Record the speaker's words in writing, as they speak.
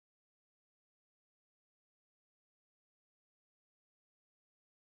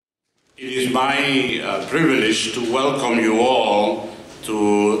It is my privilege to welcome you all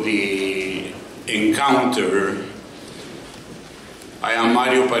to the encounter. I am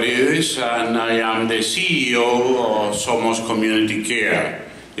Mario Paredes and I am the CEO of Somos Community Care.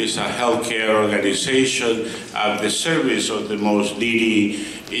 It's a healthcare organization at the service of the most needy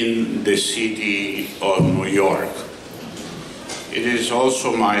in the city of New York. It is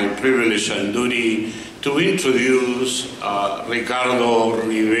also my privilege and duty to introduce Ricardo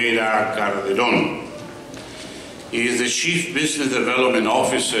Rivera Calderon. He is the Chief Business Development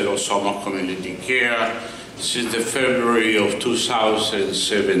Officer of Somos Community Care since the February of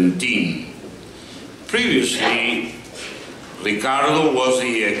 2017. Previously, Ricardo was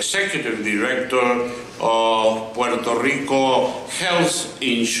the Executive Director of Puerto Rico Health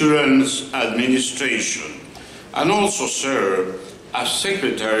Insurance Administration and also served as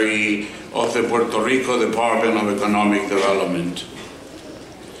Secretary of the Puerto Rico Department of Economic Development.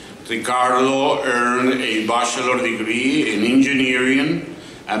 Ricardo earned a bachelor's degree in engineering,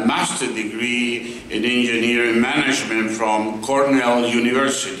 a master's degree in engineering management from Cornell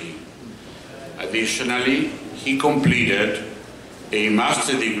University. Additionally, he completed a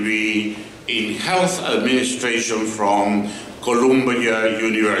master's degree in health administration from Columbia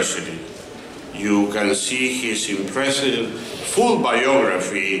University. You can see his impressive full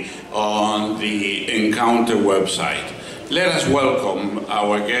biography on the Encounter website. Let us welcome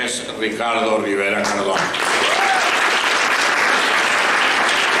our guest, Ricardo Rivera Calderon.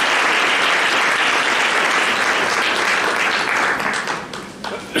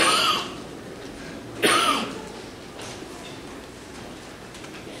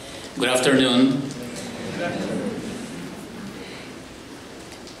 Good afternoon.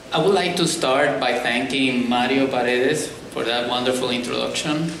 I would like to start by thanking Mario Paredes for that wonderful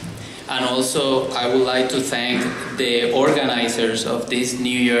introduction. And also, I would like to thank the organizers of this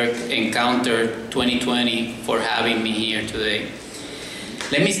New York Encounter 2020 for having me here today.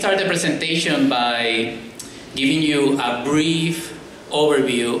 Let me start the presentation by giving you a brief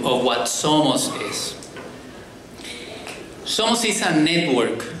overview of what Somos is. Somos is a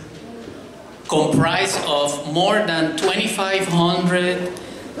network comprised of more than 2,500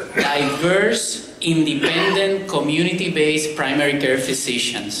 diverse, independent, community-based primary care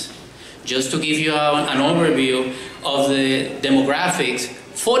physicians. Just to give you an overview of the demographics,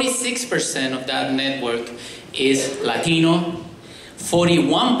 46% of that network is Latino,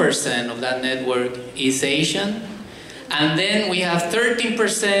 41% of that network is Asian, and then we have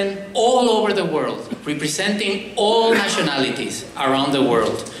 13% all over the world, representing all nationalities around the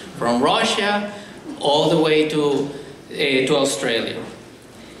world, from Russia all the way to Australia.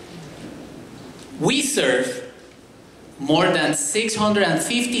 We serve more than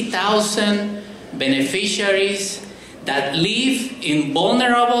 650,000 beneficiaries that live in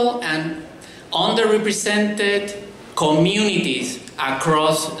vulnerable and underrepresented communities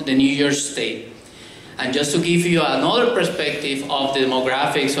across the New York State. And just to give you another perspective of the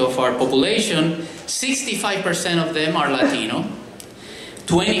demographics of our population, 65% of them are Latino,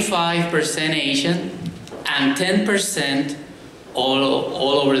 25% Asian, and 10%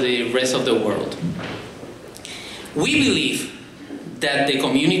 all over the rest of the world. We believe that the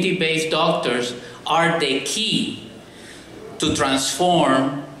community-based doctors are the key to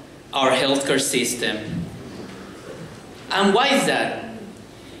transform our healthcare system. And why is that?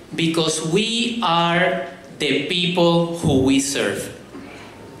 Because we are the people who we serve.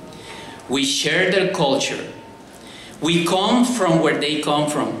 We share their culture. We come from where they come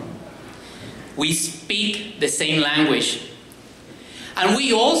from. We speak the same language. And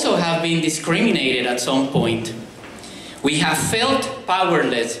we also have been discriminated at some point. We have felt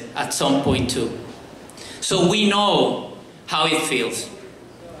powerless at some point too. So we know how it feels.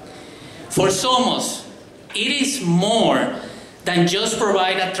 For Somos, it is more than just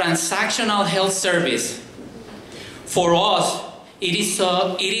provide a transactional health service. For us, it is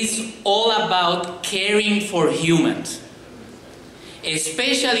all about caring for humans,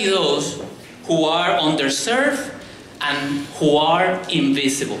 especially those who are underserved and who are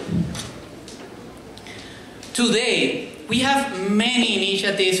invisible. Today, we have many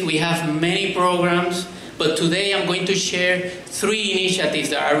initiatives, we have many programs, but today I'm going to share 3 initiatives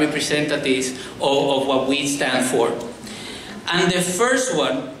that are representatives of what we stand for. And the first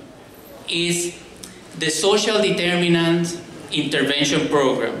one is the Social Determinants Intervention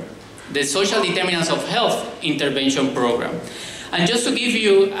Program, the Social Determinants of Health Intervention Program. And just to give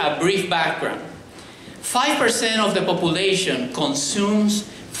you a brief background, 5% of the population consumes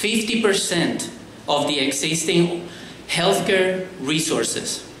 50% of the existing healthcare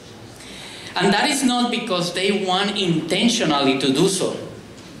resources. And that is not because they want intentionally to do so.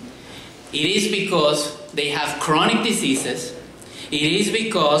 It is because they have chronic diseases. It is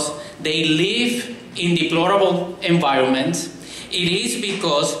because they live in deplorable environments. It is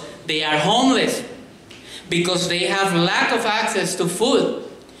because they are homeless, because they have lack of access to food,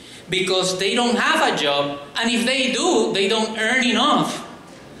 because they don't have a job, and if they do, they don't earn enough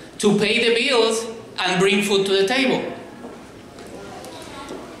to pay the bills and bring food to the table.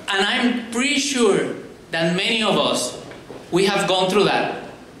 And I'm pretty sure that many of us, we have gone through that.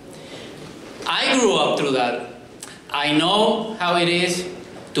 I grew up through that. I know how it is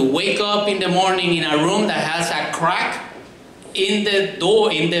to wake up in the morning in a room that has a crack in the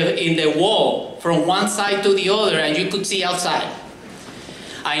door, in the wall, from one side to the other, and you could see outside.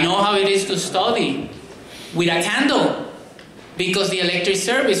 I know how it is to study with a candle because the electric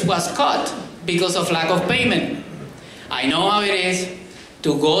service was cut because of lack of payment. I know how it is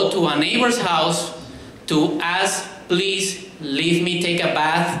to go to a neighbor's house to ask, please leave me take a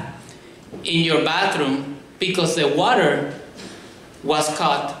bath in your bathroom because the water was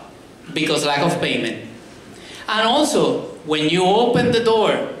cut because lack of payment. And also, when you open the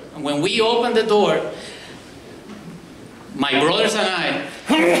door, when we opened the door, my brothers and I,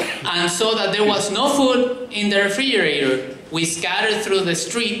 and saw that there was no food in the refrigerator, we scattered through the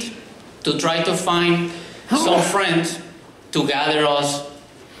street to try to find some friends to gather us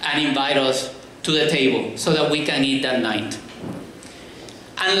and invite us to the table so that we can eat that night.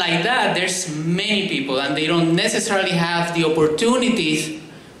 And like that, there's many people, and they don't necessarily have the opportunities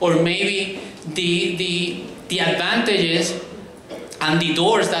or maybe the advantages and the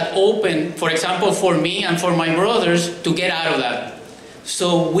doors that open, for example, for me and for my brothers to get out of that.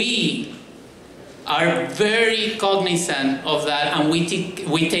 So we are very cognizant of that, and we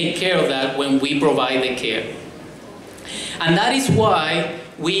take care of that when we provide the care. And that is why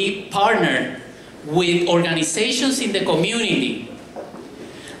we partner with organizations in the community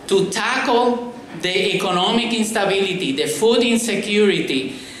to tackle the economic instability, the food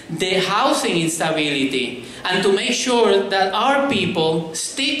insecurity, the housing instability, and to make sure that our people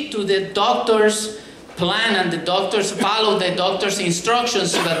stick to the doctor's plan and the doctors follow the doctor's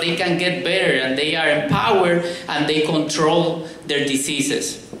instructions so that they can get better and they are empowered and they control their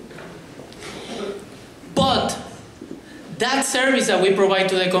diseases. But that service that we provide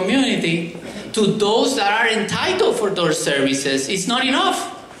to the community, to those that are entitled for those services, is not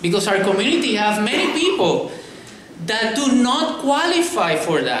enough, because our community have many people that do not qualify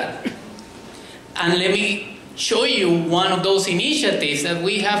for that. And let me show you one of those initiatives that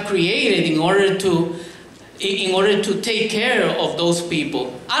we have created in order to take care of those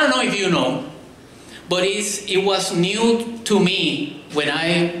people. I don't know if you know, but it was new to me when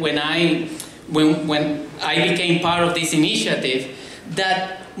I became part of this initiative,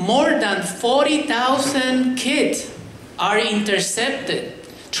 that more than 40,000 kids are intercepted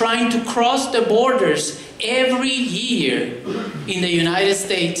trying to cross the borders every year in the United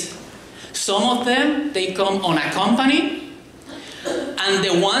States. Some of them, they come unaccompanied, and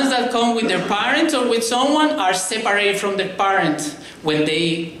the ones that come with their parents or with someone are separated from their parents when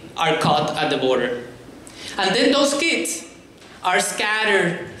they are caught at the border. And then those kids are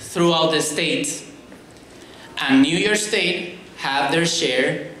scattered throughout the states. And New York State have their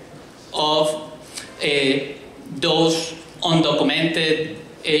share of those undocumented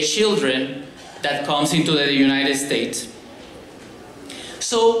children that comes into the United States.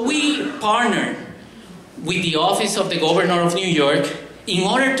 So we partner with the Office of the Governor of New York in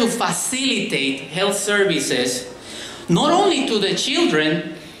order to facilitate health services, not only to the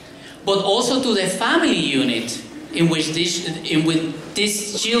children, but also to the family unit in which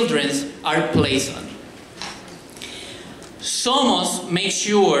these children are placed on. Somos makes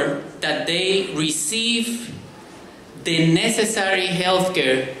sure that they receive the necessary health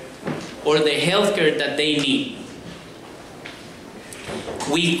care or the health care that they need.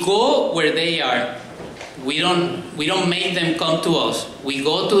 We go where they are. We don't make them come to us. We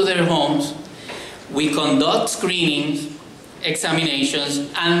go to their homes, we conduct screenings,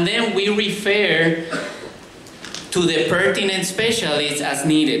 examinations, and then we refer to the pertinent specialists as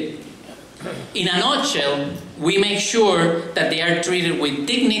needed. In a nutshell, we make sure that they are treated with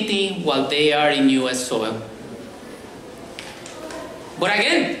dignity while they are in U.S. soil. But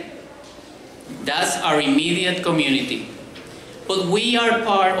again, that's our immediate community. But we are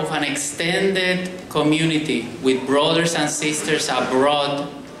part of an extended community with brothers and sisters abroad,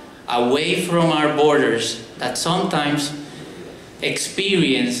 away from our borders, that sometimes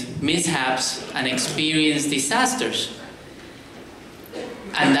experience mishaps and experience disasters.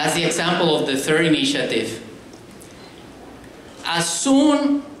 And that's the example of the third initiative. As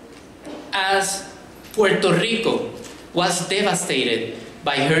soon as Puerto Rico was devastated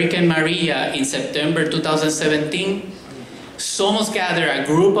by Hurricane Maria in September 2017, Somos gathered a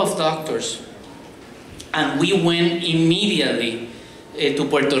group of doctors and we went immediately to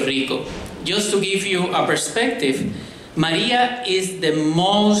Puerto Rico. Just to give you a perspective, Maria is the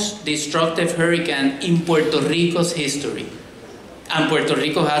most destructive hurricane in Puerto Rico's history. And Puerto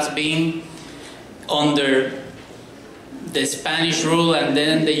Rico has been under the Spanish rule and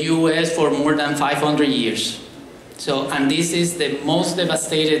then the US for more than 500 years. So, and this is the most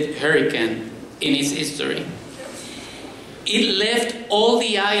devastated hurricane in its history. It left all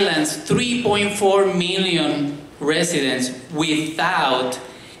the island's 3.4 million residents without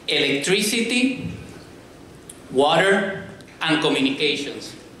electricity, water, and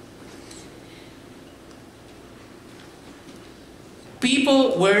communications.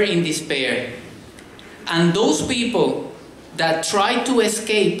 People were in despair, and those people that tried to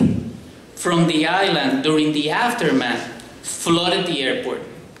escape from the island during the aftermath flooded the airport.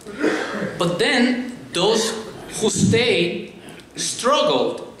 But then those who stayed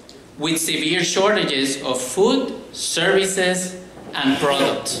struggled with severe shortages of food, services, and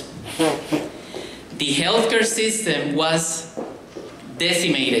products. The healthcare system was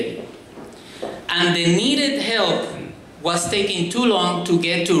decimated, and the needed help was taking too long to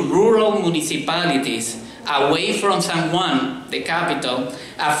get to rural municipalities away from San Juan, the capital,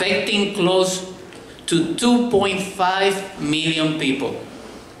 affecting close to 2.5 million people.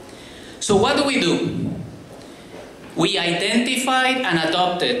 So what do? We identified and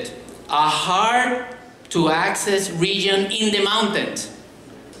adopted a hard-to-access region in the mountains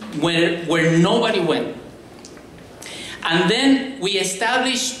where nobody went. And then we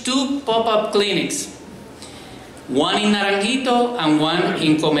established 2 pop-up clinics, one in Naranjito and one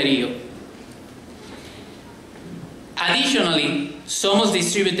in Comerío. Additionally, Somos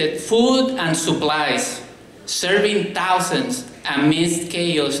distributed food and supplies, serving thousands amidst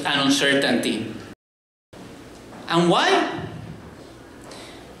chaos and uncertainty. And why?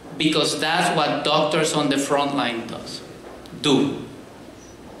 Because that's what doctors on the front line do.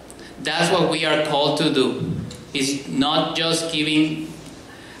 That's what we are called to do. It's not just giving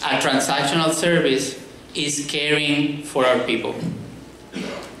a transactional service, it's caring for our people.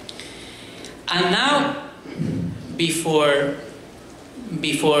 And now, before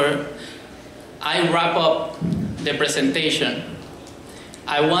I wrap up the presentation,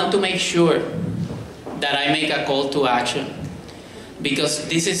 I want to make sure that I make a call to action, because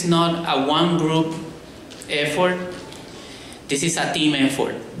this is not a one group effort, this is a team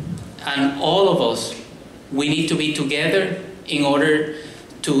effort. And all of us, we need to be together in order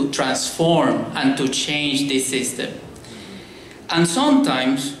to transform and to change this system. And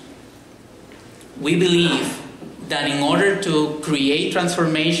sometimes we believe that in order to create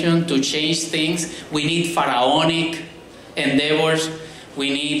transformation, to change things, we need pharaonic endeavors, we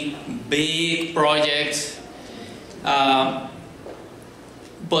need big projects. But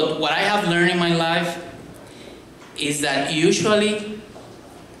what I have learned in my life is that usually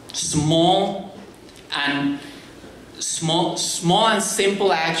small and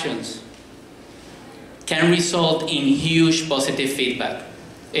simple actions can result in huge positive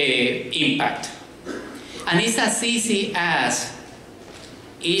impact. And it's as easy as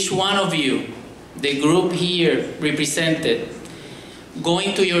each one of you, the group here represented,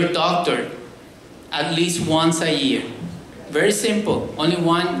 going to your doctor at least once a year. Very simple, only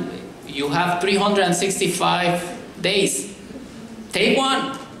one. You have 365 days. Take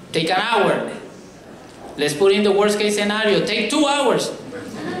one, take an hour. Let's put in the worst case scenario, take 2 hours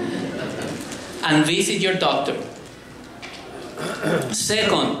and visit your doctor.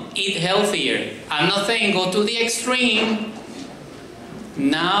 Second, eat healthier. I'm not saying go to the extreme.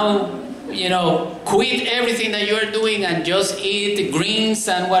 Now, quit everything that you're doing and just eat greens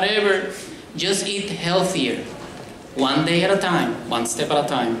and whatever. Just eat healthier. One day at a time, one step at a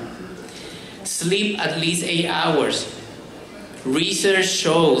time. Sleep at least 8 hours. Research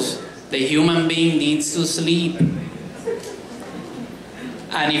shows the human being needs to sleep.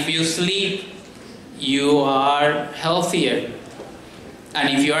 And if you sleep, you are healthier. And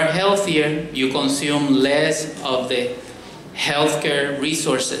if you are healthier, you consume less of the healthcare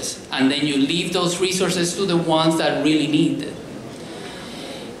resources. And then you leave those resources to the ones that really need it.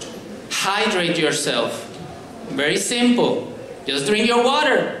 Hydrate yourself. Very simple. Just drink your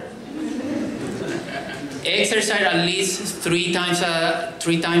water. Exercise at least 3 times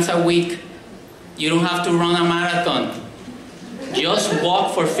a week. You don't have to run a marathon. Just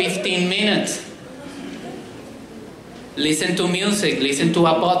walk for 15 minutes. Listen to music, listen to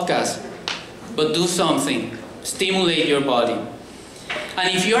a podcast, but do something. Stimulate your body. And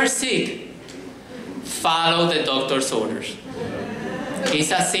if you are sick, follow the doctor's orders.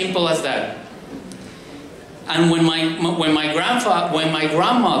 It's as simple as that. And when my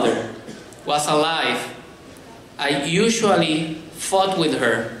grandmother was alive, I usually fought with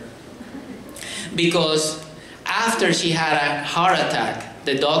her because after she had a heart attack,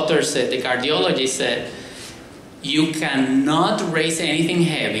 the doctor said, the cardiologist said, you cannot raise anything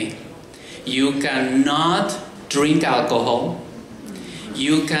heavy, you cannot drink alcohol,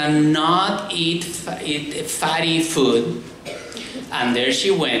 you cannot eat fatty food. And there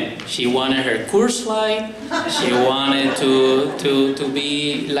she went. She wanted her course light. She wanted to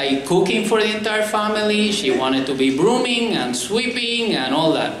be like cooking for the entire family. She wanted to be brooming and sweeping and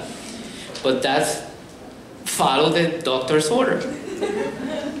all that. But that's follow the doctor's order.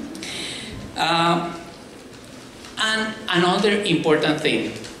 And another important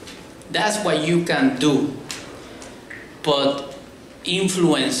thing, that's what you can do, but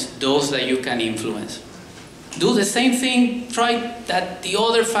influence those that you can influence. Do the same thing, try that the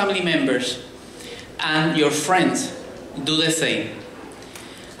other family members and your friends do the same.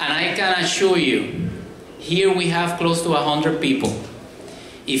 And I can assure you, here we have close to 100 people.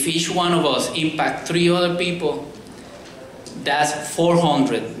 If each one of us impact 3 other people, that's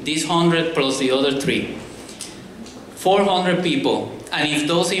 400. This 100 plus the other 3. 400 people. And if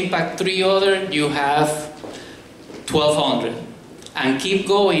those impact 3 other, you have 1,200. And keep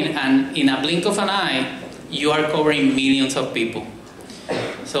going, and in a blink of an eye, you are covering millions of people.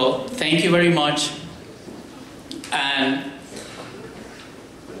 So thank you very much. And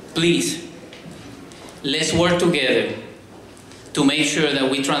please, let's work together to make sure that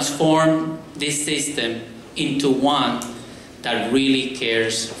we transform this system into one that really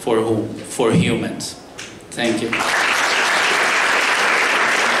cares for humans. Thank you.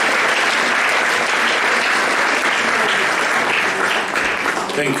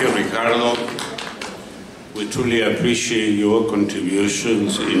 Thank you, Ricardo. We truly appreciate your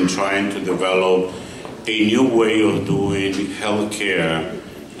contributions in trying to develop a new way of doing healthcare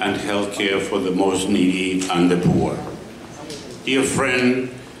and healthcare for the most needy and the poor. Dear friend,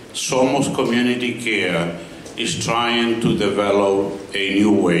 Somos Community Care is trying to develop a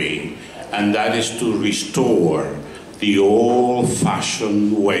new way, and that is to restore the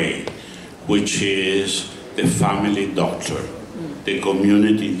old-fashioned way, which is the family doctor, the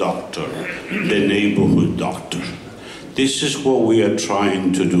community doctor, the neighborhood doctor. This is what we are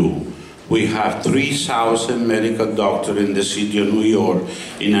trying to do. We have 3,000 medical doctors in the city of New York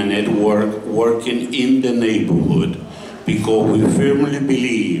in a network working in the neighborhood, because we firmly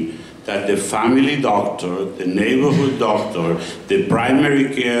believe that the family doctor, the neighborhood doctor, the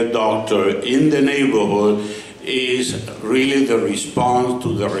primary care doctor in the neighborhood is really the response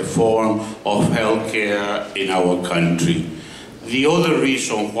to the reform of healthcare in our country. The other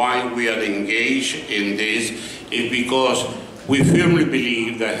reason why we are engaged in this is because we firmly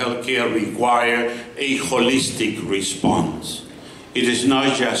believe that healthcare requires a holistic response. It is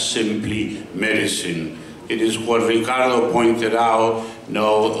not just simply medicine. It is what Ricardo pointed out,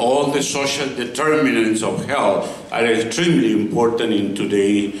 all the social determinants of health are extremely important in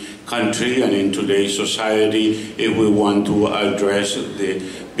today's country and in today's society if we want to address the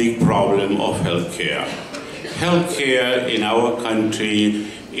big problem of healthcare. Healthcare in our country,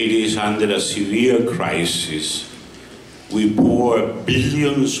 it is under a severe crisis. We pour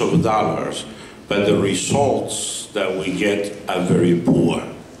billions of dollars, but the results that we get are very poor.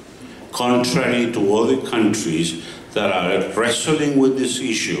 Contrary to other countries that are wrestling with this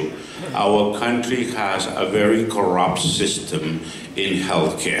issue, our country has a very corrupt system in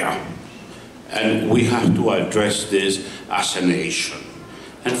healthcare. And we have to address this as a nation.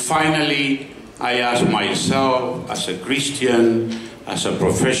 And finally, I ask myself, as a Christian, as a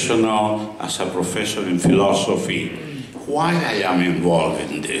professional, as a professor in philosophy, why I am involved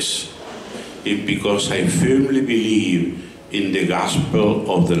in this? It's because I firmly believe in the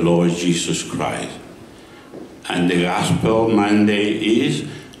gospel of the Lord Jesus Christ. And the gospel mandate is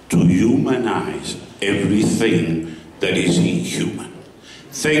to humanize everything that is inhuman.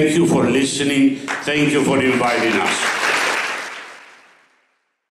 Thank you for listening. Thank you for inviting us.